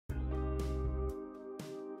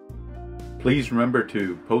Please remember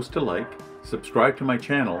to post a like, subscribe to my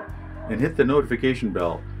channel, and hit the notification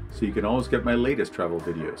bell so you can always get my latest travel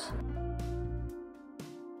videos.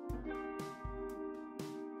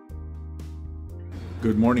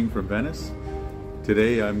 Good morning from Venice.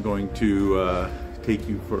 Today I'm going to take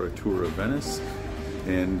you for a tour of Venice,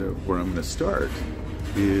 and where I'm going to start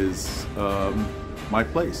is my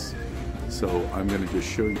place. So I'm going to just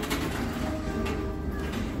show you.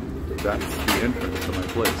 That's the entrance to my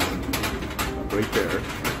place, right there.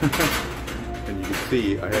 And you can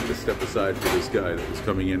see I had to step aside for this guy that was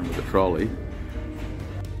coming in with a trolley.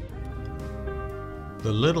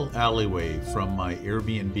 The little alleyway from my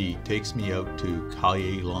Airbnb takes me out to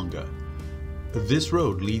Calle Longa. This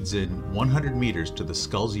road leads in 100 meters to the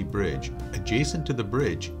Scalzi Bridge. Adjacent to the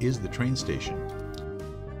bridge is the train station.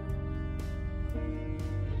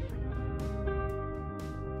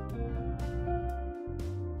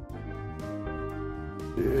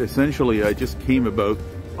 Essentially, I just came about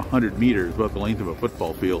 100 meters, about the length of a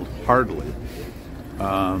football field, hardly,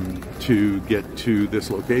 to get to this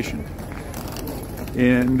location.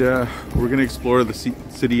 And we're going to explore the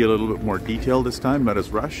city a little bit more detail this time, not as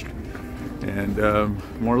rushed, and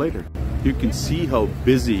more later. You can see how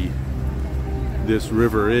busy this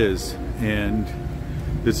river is, and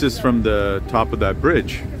this is from the top of that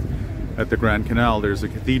bridge at the Grand Canal. There's a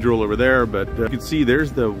cathedral over there, but you can see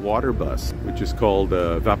there's the water bus, which is called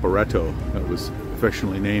Vaporetto, that was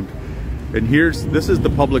affectionately named. And this is the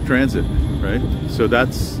public transit, right? So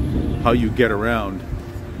that's how you get around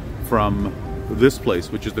from this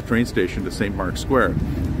place, which is the train station, to St. Mark's Square,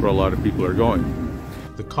 where a lot of people are going.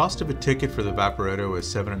 The cost of a ticket for the Vaporetto is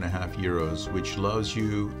 €7.50, which allows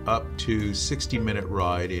you up to 60-minute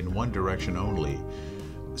ride in one direction only.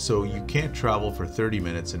 So you can't travel for 30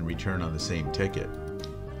 minutes and return on the same ticket.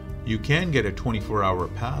 You can get a 24-hour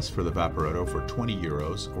pass for the Vaporetto for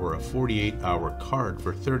 €20 or a 48-hour card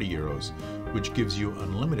for €30, which gives you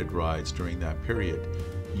unlimited rides during that period.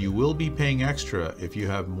 You will be paying extra if you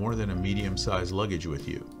have more than a medium-sized luggage with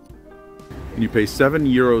you. And you pay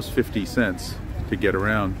 €7.50 to get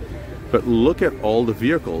around. But look at all the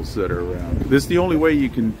vehicles that are around. This is the only way you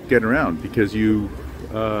can get around, because you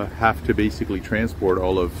have to basically transport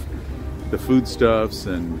all of the foodstuffs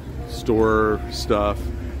and store stuff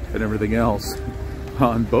and everything else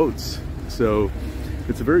on boats. So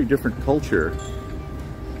it's a very different culture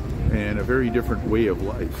and a very different way of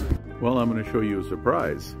life. Well, I'm going to show you a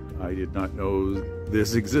surprise. I did not know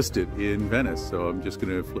this existed in Venice, so I'm just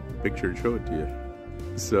going to flip the picture and show it to you.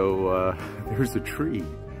 So there's a tree.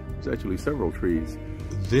 There's actually several trees.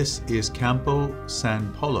 This is Campo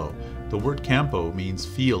San Polo. The word campo means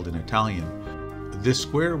field in Italian. This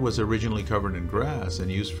square was originally covered in grass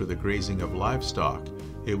and used for the grazing of livestock.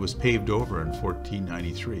 It was paved over in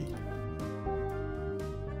 1493.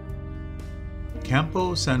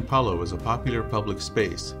 Campo San Polo is a popular public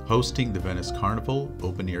space, hosting the Venice Carnival,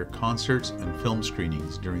 open-air concerts, and film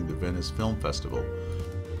screenings during the Venice Film Festival.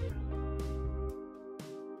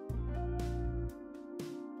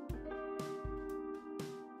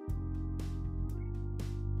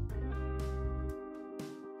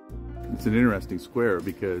 It's an interesting square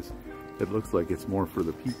because it looks like it's more for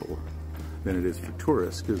the people than it is for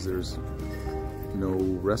tourists, because there's no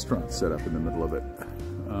restaurant set up in the middle of it.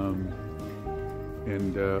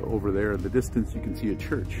 Over there in the distance you can see a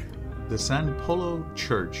church. The San Polo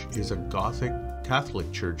Church is a Gothic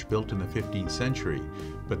Catholic church built in the 15th century,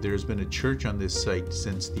 but there's been a church on this site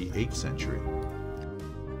since the 8th century.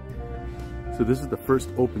 So this is the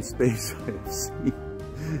first open space I've seen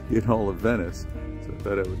in all of Venice. So I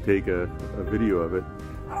thought I would take a video of it.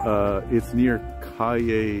 It's near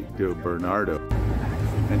Calle de Bernardo.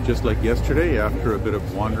 And just like yesterday, after a bit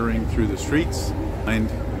of wandering through the streets, find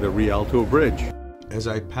the Rialto Bridge. As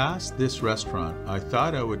I passed this restaurant, I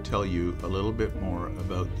thought I would tell you a little bit more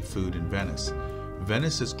about the food in Venice.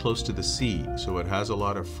 Venice is close to the sea, so it has a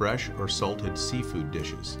lot of fresh or salted seafood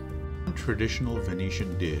dishes. One traditional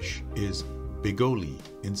Venetian dish is bigoli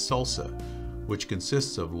in salsa, which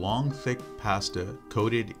consists of long, thick pasta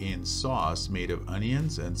coated in sauce made of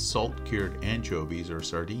onions and salt-cured anchovies or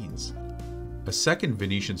sardines. A second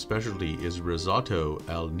Venetian specialty is risotto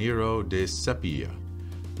al nero di sepia,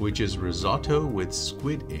 which is risotto with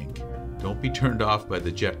squid ink. Don't be turned off by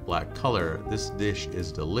the jet black color. This dish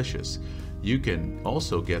is delicious. You can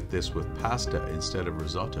also get this with pasta instead of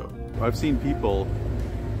risotto. I've seen people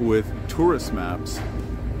with tourist maps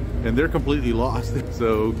and they're completely lost.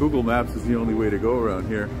 So Google Maps is the only way to go around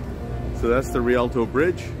here. So that's the Rialto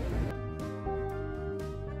Bridge.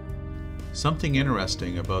 Something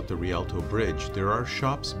interesting about the Rialto Bridge, there are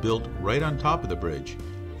shops built right on top of the bridge.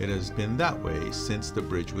 It has been that way since the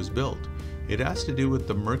bridge was built. It has to do with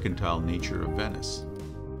the mercantile nature of Venice.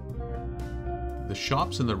 The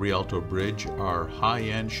shops in the Rialto Bridge are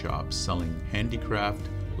high-end shops selling handicraft,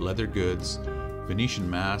 leather goods, Venetian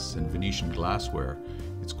masks, and Venetian glassware.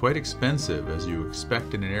 It's quite expensive, as you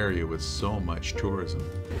expect in an area with so much tourism.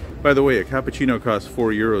 By the way, a cappuccino costs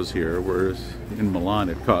 €4 here, whereas in Milan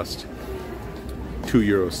it cost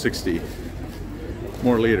 €2.60.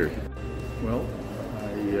 More later. Well,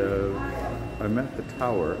 I'm at the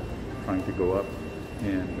tower trying to go up,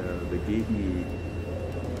 and they gave me,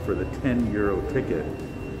 for the €10 ticket,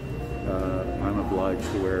 I'm obliged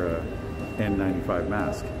to wear a N95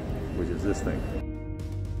 mask, which is this thing.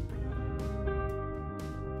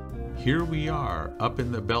 Here we are up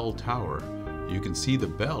in the bell tower. You can see the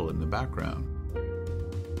bell in the background.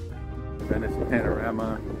 Venice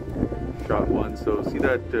panorama, shot one. So see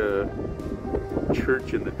that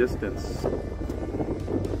church in the distance?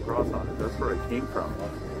 Cross on it. That's where I came from.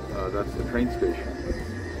 That's the train station.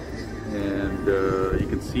 And you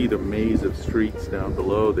can see the maze of streets down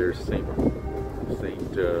below. There's St.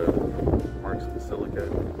 Mark's Basilica.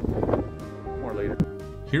 More later.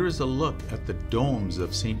 Here is a look at the domes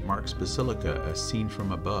of St. Mark's Basilica as seen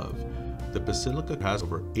from above. The basilica has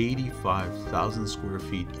over 85,000 square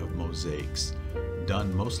feet of mosaics,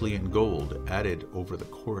 done mostly in gold, added over the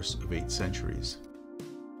course of 8 centuries.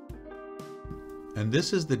 And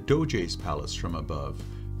this is the Doge's palace from above.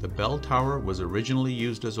 The bell tower was originally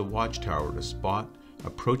used as a watchtower to spot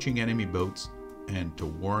approaching enemy boats and to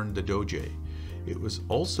warn the Doge. It was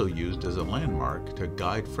also used as a landmark to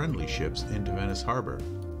guide friendly ships into Venice Harbor.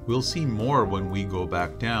 We'll see more when we go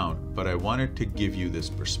back down, but I wanted to give you this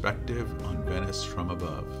perspective on Venice from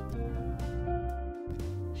above.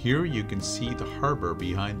 Here you can see the harbor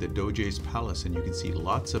behind the Doge's palace, and you can see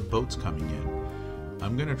lots of boats coming in.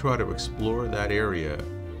 I'm going to try to explore that area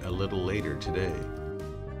a little later today.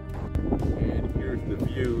 And here's the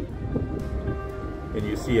view, and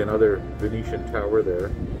you see another Venetian tower there.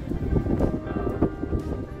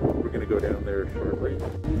 We're going to go down there shortly.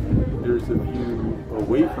 There's a view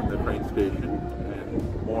away from the train station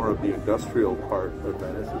and more of the industrial part of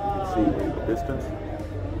Venice, as you can see in the distance.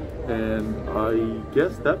 And I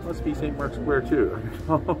guess that must be St. Mark's Square too. I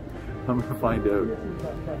don't know. I'm going to find out.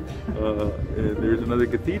 And there's another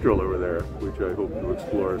cathedral over there, which I hope to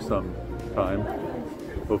explore sometime.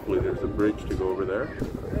 Hopefully there's a bridge to go over there.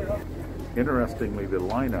 Interestingly, the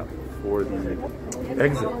lineup for the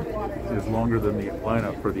exit is longer than the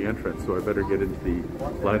lineup for the entrance, so I better get into the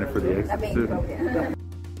lineup for the exit soon.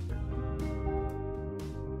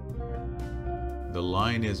 The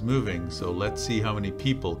line is moving, so let's see how many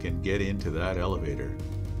people can get into that elevator.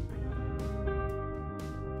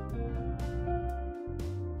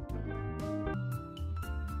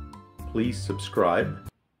 Please subscribe,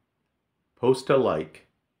 post a like,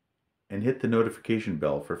 and hit the notification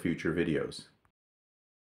bell for future videos.